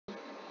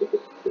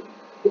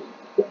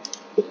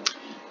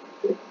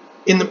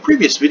In the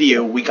previous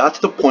video, we got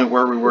to the point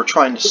where we were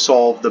trying to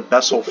solve the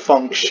Bessel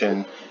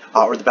function,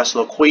 or the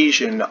Bessel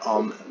equation,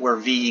 where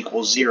v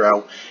equals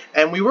 0,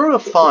 and we were able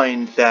to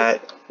find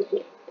that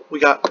we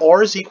got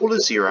r is equal to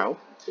 0,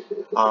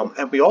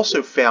 and we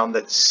also found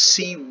that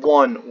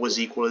c1 was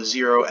equal to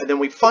 0, and then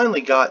we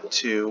finally got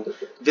to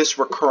this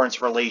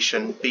recurrence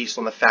relation based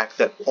on the fact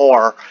that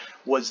r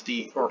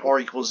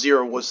equals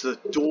 0 was the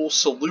dual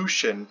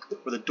solution,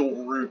 or the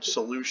dual root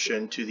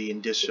solution to the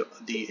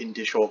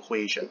indicial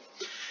equation.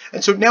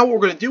 And so now what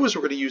we're going to do is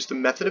we're going to use the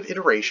method of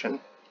iteration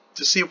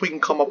to see if we can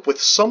come up with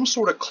some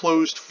sort of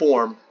closed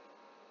form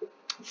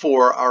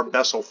for our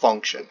Bessel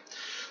function.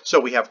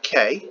 So we have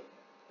k,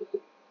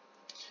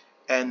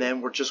 and then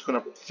we're just going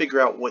to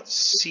figure out what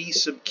c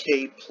sub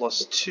k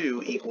plus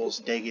 2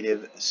 equals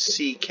negative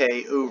ck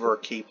over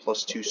k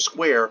plus 2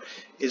 square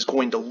is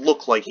going to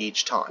look like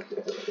each time.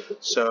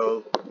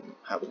 So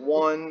have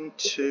 1,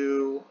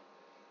 2,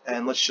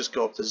 and let's just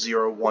go up to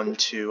 0, 1,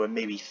 2, and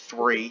maybe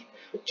 3,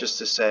 just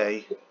to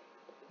say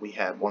we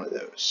had one of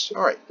those.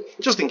 Alright,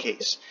 just in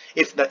case.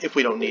 If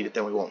we don't need it,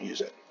 then we won't use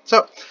it.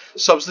 So,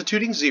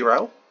 substituting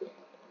 0,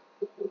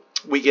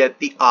 we get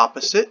the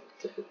opposite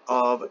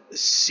of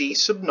c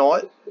sub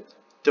naught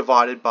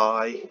divided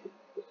by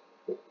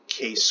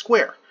k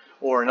square,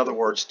 or in other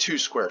words, 2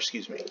 square,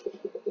 excuse me,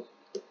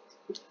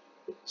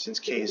 since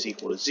k is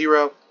equal to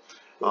 0.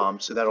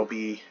 So that'll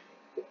be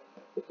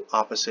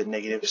opposite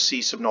negative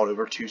c sub naught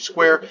over 2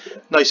 square.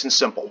 Nice and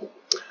simple.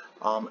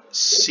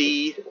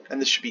 C,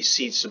 and this should be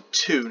c sub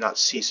 2, not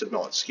c sub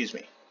naught, excuse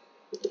me.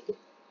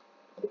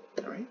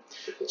 Alright,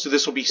 so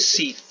this will be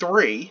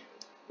c3,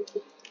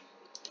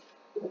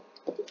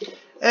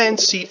 and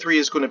c3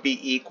 is going to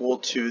be equal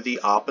to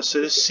the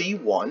opposite of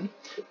c1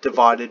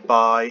 divided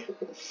by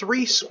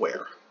 3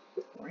 square.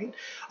 Right?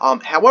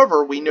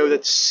 However, we know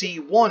that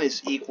c1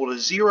 is equal to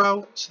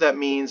 0, so that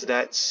means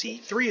that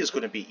c3 is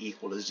going to be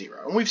equal to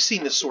 0. And we've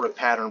seen this sort of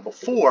pattern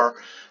before,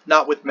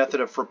 not with method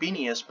of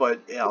Frobenius,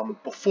 but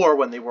before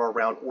when they were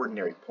around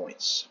ordinary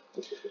points.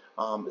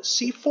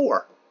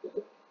 C4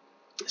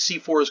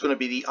 is going to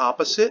be the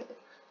opposite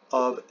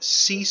of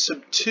c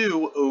sub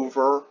 2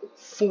 over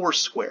 4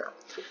 square.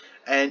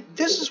 And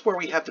this is where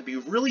we have to be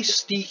really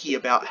sneaky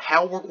about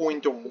how we're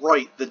going to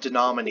write the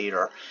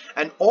denominator,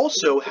 and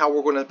also how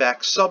we're going to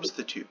back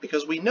substitute,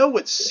 because we know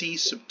what c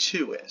sub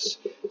 2 is.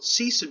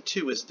 C sub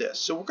 2 is this,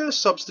 so we're going to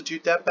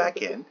substitute that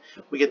back in.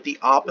 We get the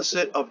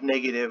opposite of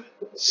negative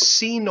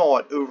c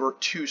naught over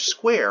 2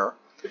 square,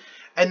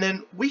 and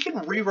then we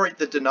can rewrite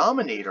the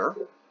denominator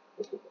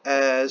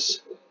as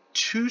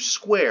 2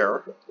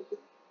 square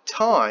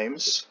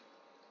times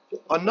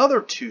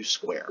another 2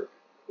 square.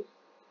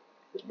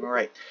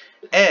 Alright,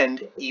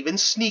 and even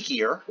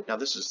sneakier, now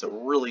this is the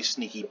really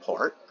sneaky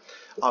part,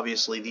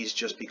 obviously these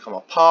just become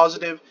a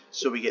positive,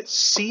 so we get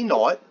c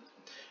naught.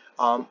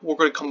 We're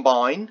going to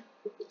combine,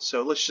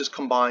 so let's just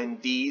combine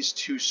these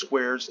 2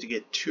 squares to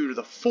get 2 to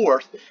the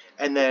 4th,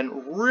 and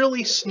then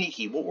really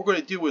sneaky, what we're going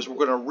to do is we're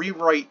going to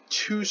rewrite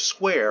 2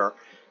 square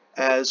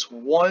as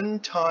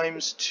 1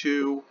 times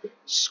 2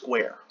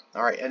 square.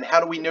 Alright, and how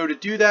do we know to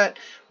do that?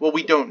 Well,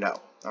 we don't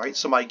know. Alright,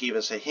 somebody gave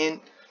us a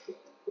hint.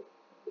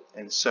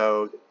 And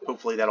so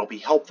hopefully that'll be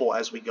helpful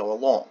as we go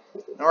along.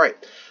 Alright,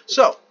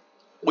 so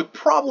we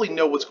probably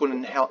know what's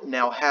going to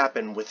now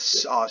happen with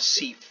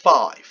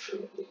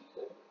C5.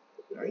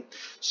 Alright,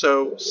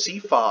 so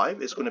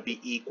C5 is going to be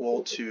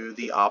equal to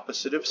the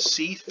opposite of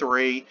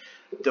C3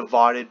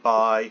 divided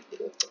by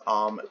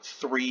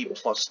 3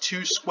 plus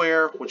 2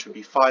 square, which would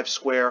be 5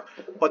 square,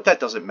 but that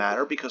doesn't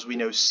matter because we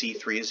know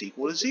C3 is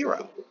equal to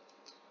 0.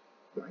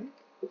 Alright.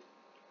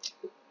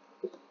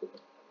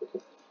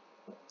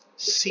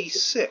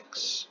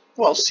 C6.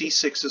 Well,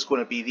 C6 is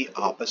going to be the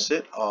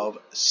opposite of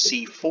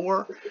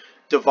C4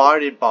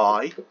 divided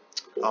by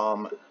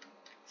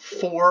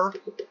 4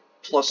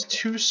 plus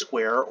 2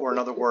 square, or in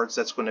other words,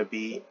 that's going to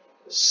be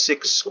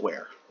 6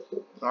 square.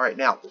 Alright,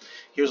 now,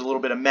 here's a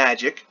little bit of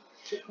magic.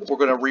 We're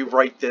going to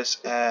rewrite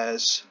this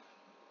as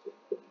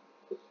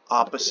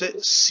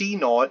opposite C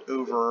naught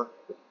over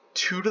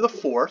 2 to the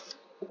 4th,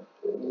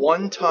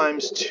 1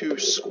 times 2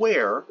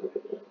 square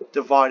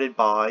divided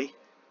by,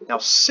 now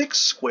 6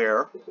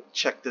 square,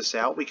 check this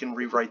out, we can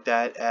rewrite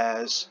that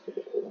as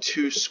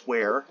 2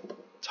 square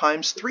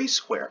times 3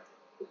 square.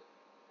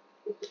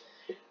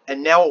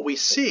 And now what we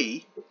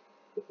see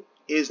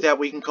is that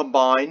we can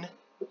combine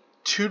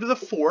 2 to the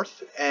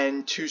 4th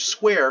and 2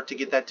 square to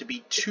get that to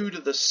be 2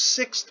 to the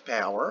 6th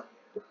power.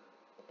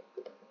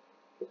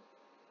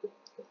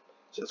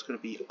 So it's going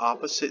to be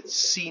opposite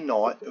C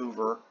naught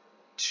over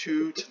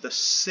 2 to the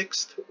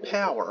 6th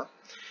power.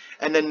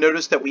 And then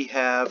notice that we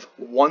have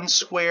 1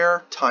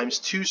 square times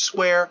 2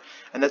 square,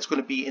 and that's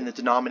going to be in the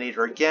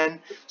denominator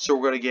again. So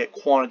we're going to get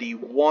quantity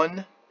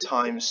 1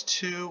 times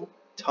 2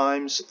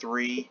 times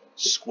 3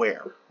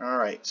 square. All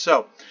right,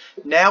 so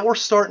now we're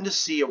starting to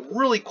see a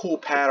really cool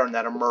pattern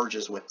that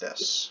emerges with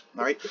this.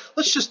 All right,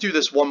 let's just do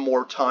this one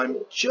more time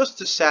just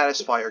to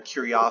satisfy our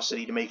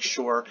curiosity to make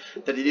sure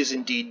that it is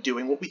indeed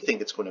doing what we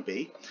think it's going to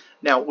be.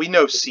 Now, we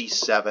know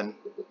C7.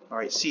 All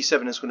right,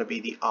 C7 is going to be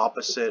the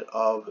opposite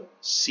of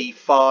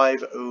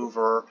C5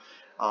 over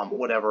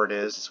whatever it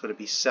is. It's going to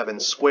be 7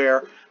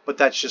 square, but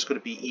that's just going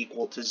to be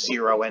equal to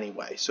 0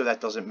 anyway, so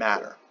that doesn't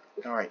matter.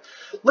 All right,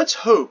 let's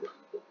hope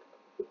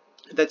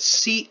that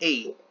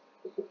C8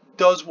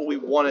 does what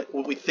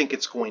we think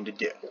it's going to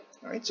do.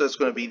 All right, so it's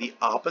going to be the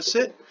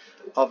opposite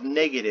of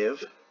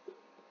negative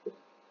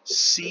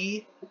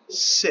C6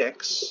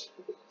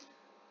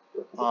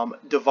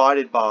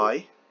 divided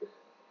by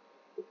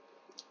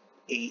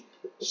 8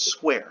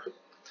 square.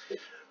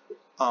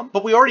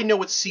 But we already know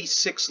what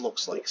C6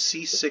 looks like.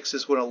 C6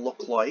 is going to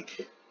look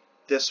like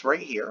this right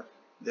here,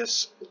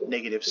 this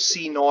negative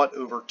C0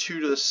 over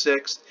 2 to the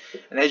 6th.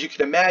 And as you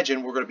can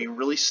imagine, we're going to be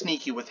really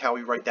sneaky with how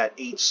we write that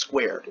 8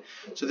 squared.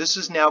 So this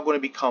is now going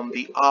to become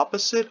the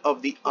opposite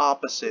of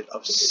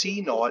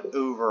C0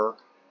 over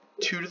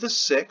 2 to the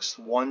 6th,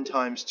 1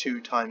 times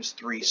 2 times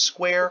 3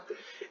 square.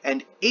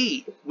 And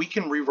 8, we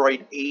can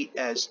rewrite 8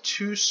 as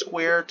 2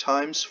 square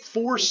times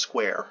 4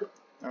 square.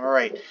 All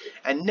right,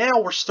 and now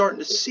we're starting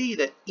to see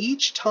that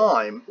each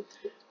time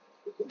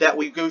that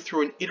we go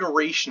through an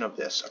iteration of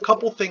this, a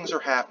couple things are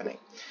happening.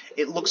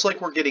 It looks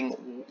like we're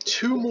getting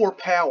 2 more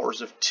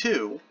powers of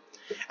 2,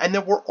 and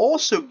then we're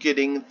also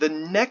getting the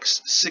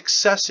next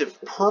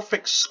successive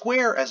perfect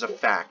square as a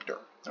factor.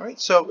 All right,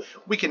 so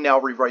we can now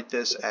rewrite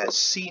this as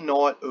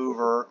C0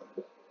 over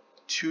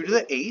 2 to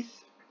the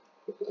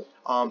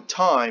 8th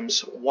times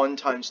 1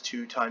 times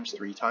 2 times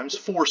 3 times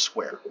 4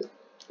 square.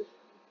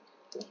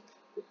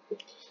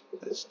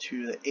 That's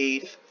 2 to the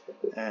 8th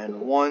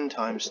and 1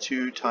 times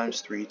 2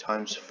 times 3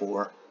 times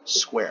 4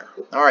 square.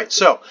 All right,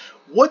 so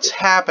what's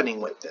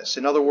happening with this?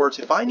 In other words,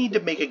 if I need to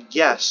make a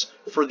guess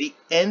for the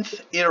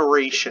nth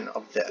iteration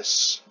of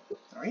this,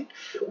 all right,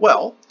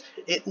 well,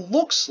 it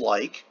looks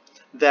like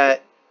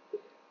that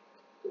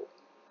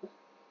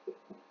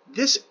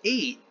this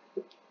 8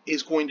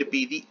 is going to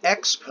be the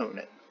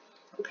exponent,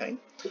 okay?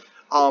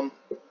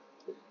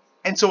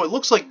 And so it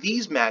looks like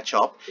these match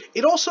up.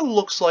 It also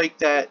looks like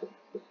that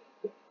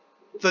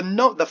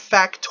the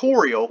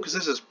factorial, because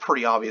this is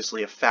pretty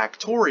obviously a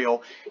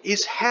factorial,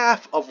 is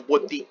half of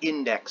what the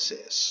index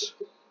is.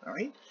 All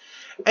right,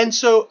 and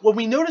so when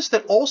we notice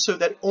that also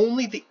that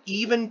only the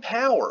even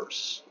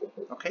powers,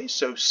 okay,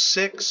 so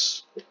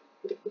 6,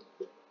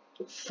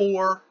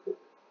 4,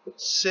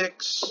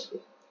 6,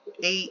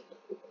 8.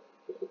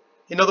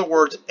 In other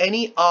words,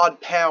 any odd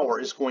power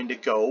is going to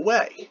go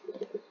away.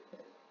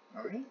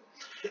 All right.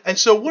 And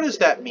so what does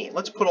that mean?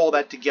 Let's put all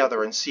that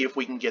together and see if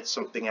we can get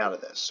something out of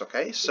this.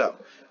 Okay, so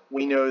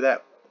we know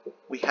that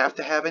we have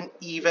to have an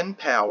even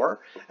power.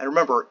 And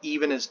remember,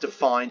 even is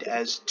defined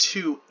as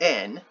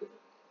 2n.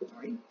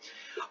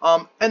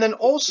 Right? And then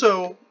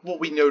also what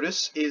we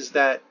notice is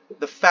that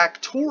the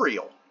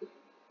factorial.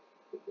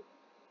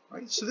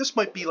 Right? So this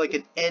might be like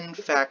an n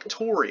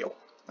factorial.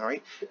 All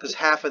right, because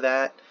half of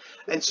that.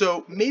 And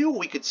so maybe what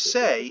we could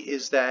say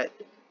is that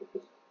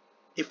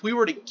if we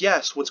were to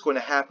guess what's going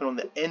to happen on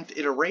the nth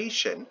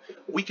iteration,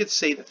 we could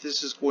say that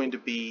this is going to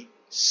be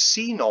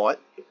C0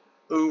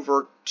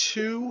 over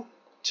 2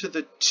 to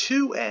the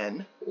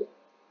 2n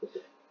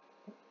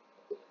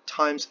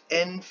times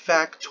n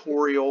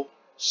factorial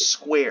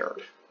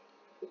squared.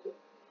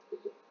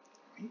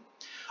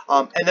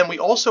 And then we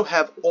also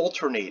have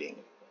alternating.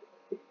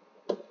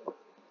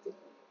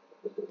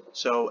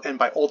 So, and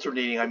by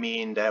alternating I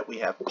mean that we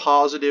have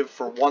positive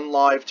for one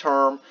live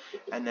term,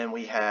 and then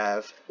we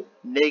have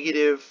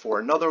negative for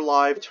another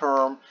live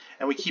term,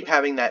 and we keep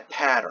having that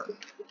pattern.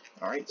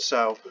 All right,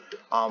 so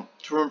to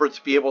remember,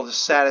 to be able to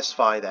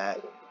satisfy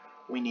that,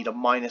 we need a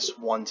minus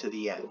 1 to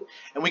the n.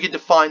 And we can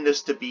define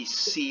this to be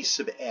C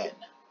sub n.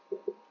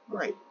 All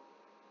right.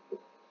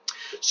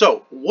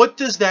 So what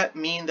does that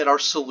mean that our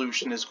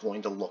solution is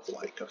going to look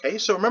like? Okay,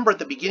 so remember at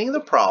the beginning of the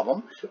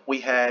problem,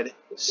 we had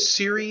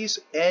series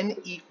n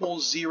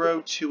equals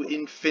 0 to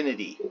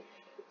infinity,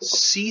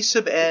 C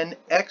sub n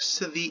x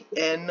to the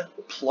n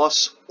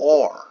plus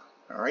r.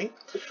 All right,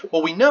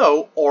 well, we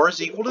know r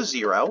is equal to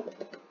 0,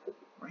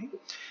 right?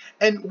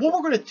 And what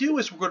we're going to do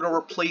is we're going to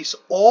replace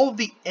all of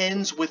the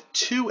n's with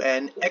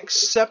 2n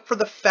except for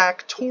the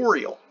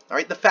factorial. All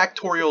right, the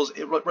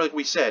factorial, like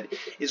we said,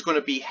 is going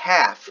to be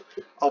half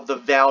of the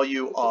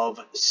value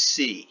of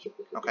c.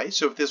 Okay,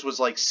 so if this was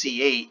like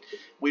c8,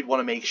 we'd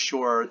want to make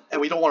sure,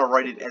 and we don't want to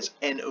write it as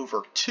n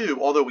over 2,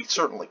 although we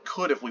certainly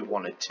could if we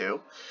wanted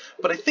to.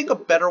 But I think a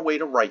better way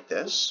to write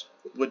this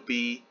would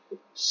be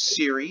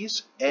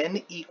series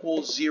n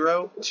equals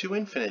 0 to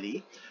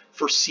infinity.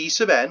 For c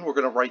sub n, we're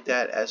going to write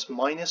that as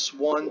minus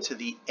 1 to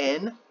the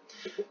n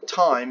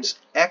times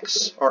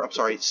x, or I'm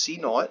sorry, c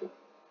naught,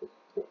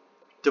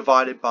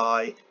 divided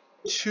by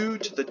 2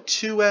 to the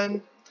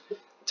 2n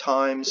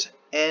times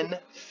n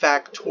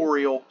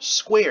factorial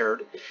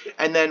squared,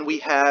 and then we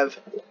have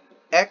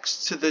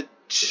x to the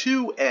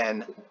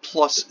 2n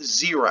plus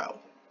 0.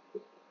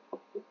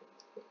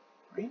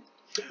 Right?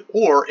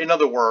 Or, in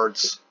other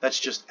words, that's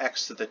just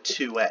x to the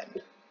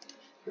 2n.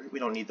 We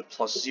don't need the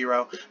plus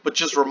 0, but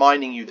just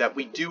reminding you that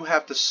we do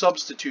have to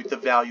substitute the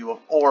value of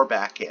r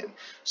back in.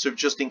 So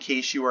just in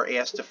case you are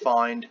asked to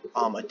find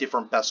a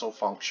different Bessel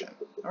function.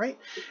 All right.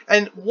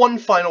 And one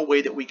final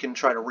way that we can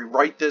try to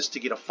rewrite this to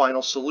get a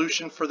final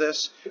solution for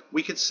this,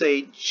 we could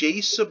say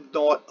j sub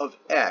naught of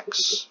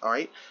x. All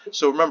right.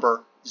 So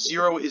remember,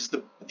 0 is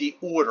the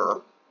order,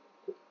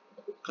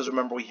 because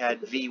remember we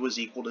had v was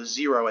equal to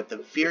 0 at the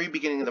very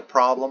beginning of the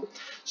problem.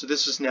 So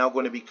this is now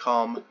going to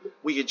become,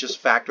 we could just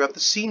factor out the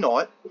c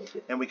naught,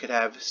 and we could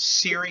have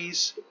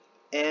series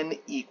n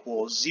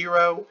equals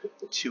 0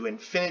 to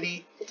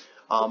infinity,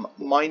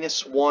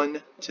 minus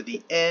 1 to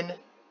the n,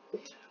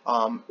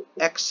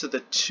 x to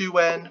the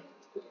 2n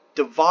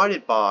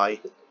divided by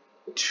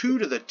 2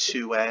 to the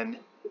 2n,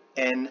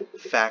 n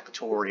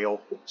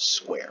factorial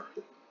square.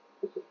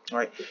 All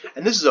right,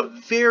 and this is a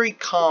very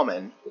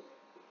common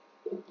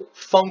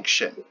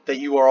function that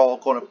you are all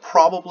going to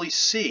probably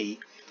see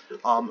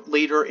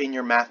later in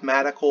your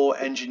mathematical,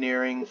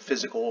 engineering,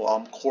 physical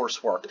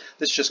coursework.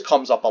 This just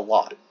comes up a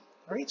lot.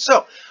 All right,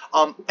 so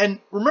and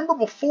remember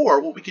before,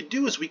 what we could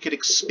do is we could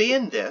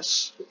expand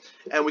this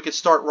and we could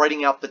start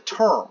writing out the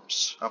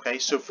terms. Okay,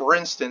 so for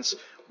instance,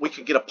 we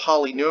could get a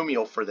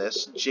polynomial for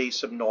this, j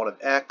sub naught of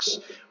x.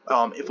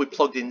 If we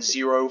plugged in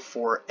 0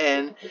 for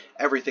n,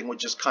 everything would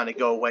just kind of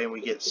go away and we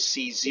get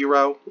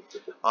c0.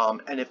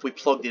 And if we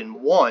plugged in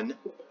 1,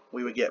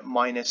 we would get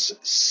minus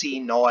c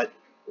naught,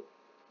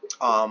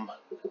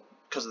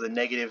 because of the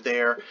negative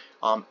there,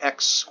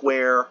 x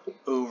squared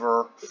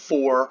over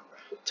 4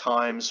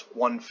 times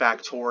 1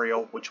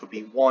 factorial, which would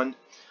be 1.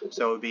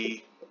 So it would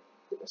be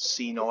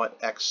c naught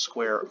x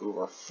squared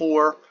over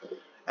 4.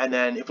 And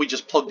then if we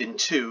just plugged in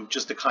 2,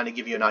 just to kind of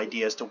give you an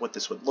idea as to what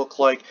this would look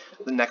like,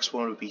 the next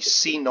one would be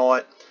c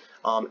naught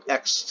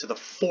x to the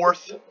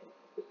 4th.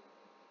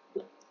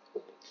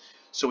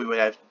 So we would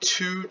have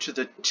 2 to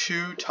the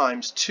 2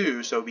 times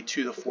 2, so it would be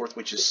 2 to the 4th,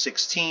 which is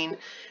 16.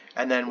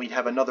 And then we'd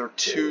have another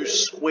 2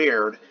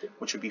 squared,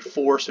 which would be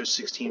 4, so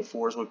 16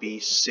 fours would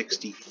be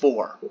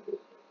 64,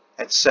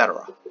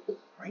 etc.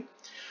 Right?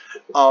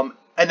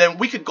 And then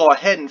we could go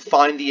ahead and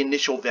find the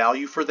initial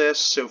value for this.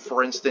 So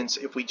for instance,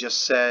 if we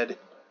just said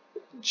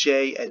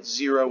j at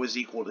 0 is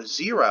equal to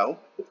 0,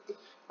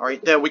 all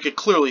right, then we could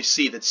clearly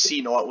see that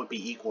c naught would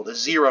be equal to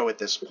 0 at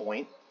this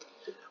point.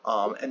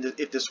 And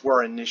if this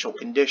were an initial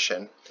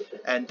condition,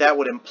 and that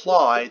would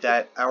imply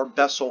that our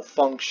Bessel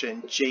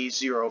function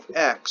j0 of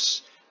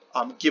x,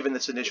 given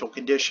this initial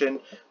condition,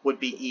 would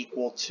be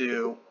equal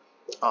to,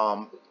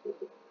 well,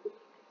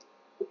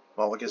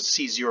 I guess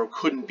c0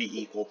 couldn't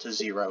be equal to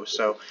 0,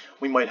 so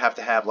we might have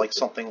to have like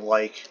something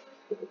like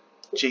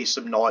j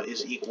sub naught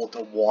is equal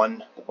to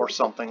 1 or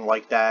something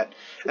like that.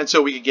 And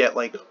so we could get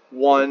like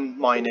 1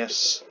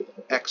 minus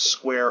x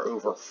squared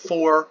over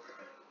 4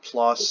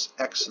 plus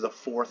x to the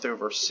 4th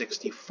over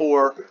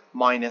 64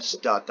 minus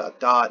dot dot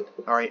dot.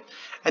 All right,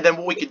 and then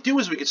what we could do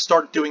is we could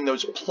start doing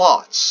those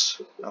plots.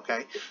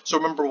 Okay, so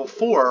remember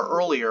before,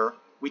 earlier,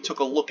 we took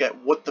a look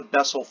at what the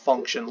Bessel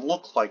function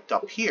looked like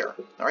up here.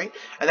 All right,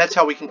 and that's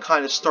how we can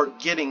kind of start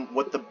getting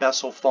what the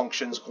Bessel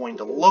function is going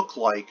to look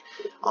like.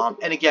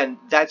 And again,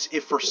 that's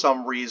if for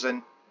some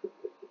reason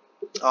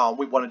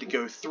we wanted to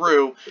go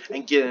through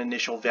and get an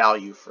initial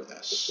value for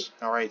this.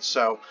 All right,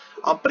 so,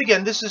 but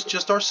again, this is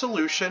just our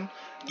solution,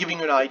 giving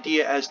you an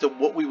idea as to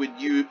what we would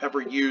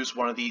ever use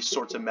one of these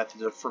sorts of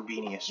methods of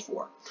Frobenius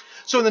for.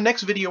 So in the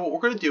next video, what we're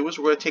going to do is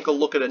we're going to take a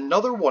look at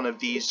another one of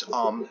these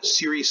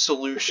series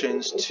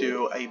solutions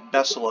to a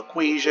Bessel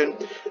equation.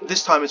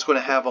 This time it's going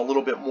to have a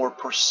little bit more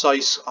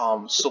precise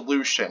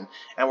solution,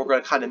 and we're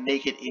going to kind of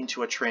make it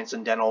into a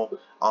transcendental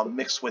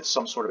mixed with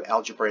some sort of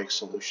algebraic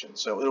solution.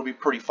 So it'll be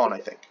pretty fun, I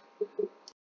think.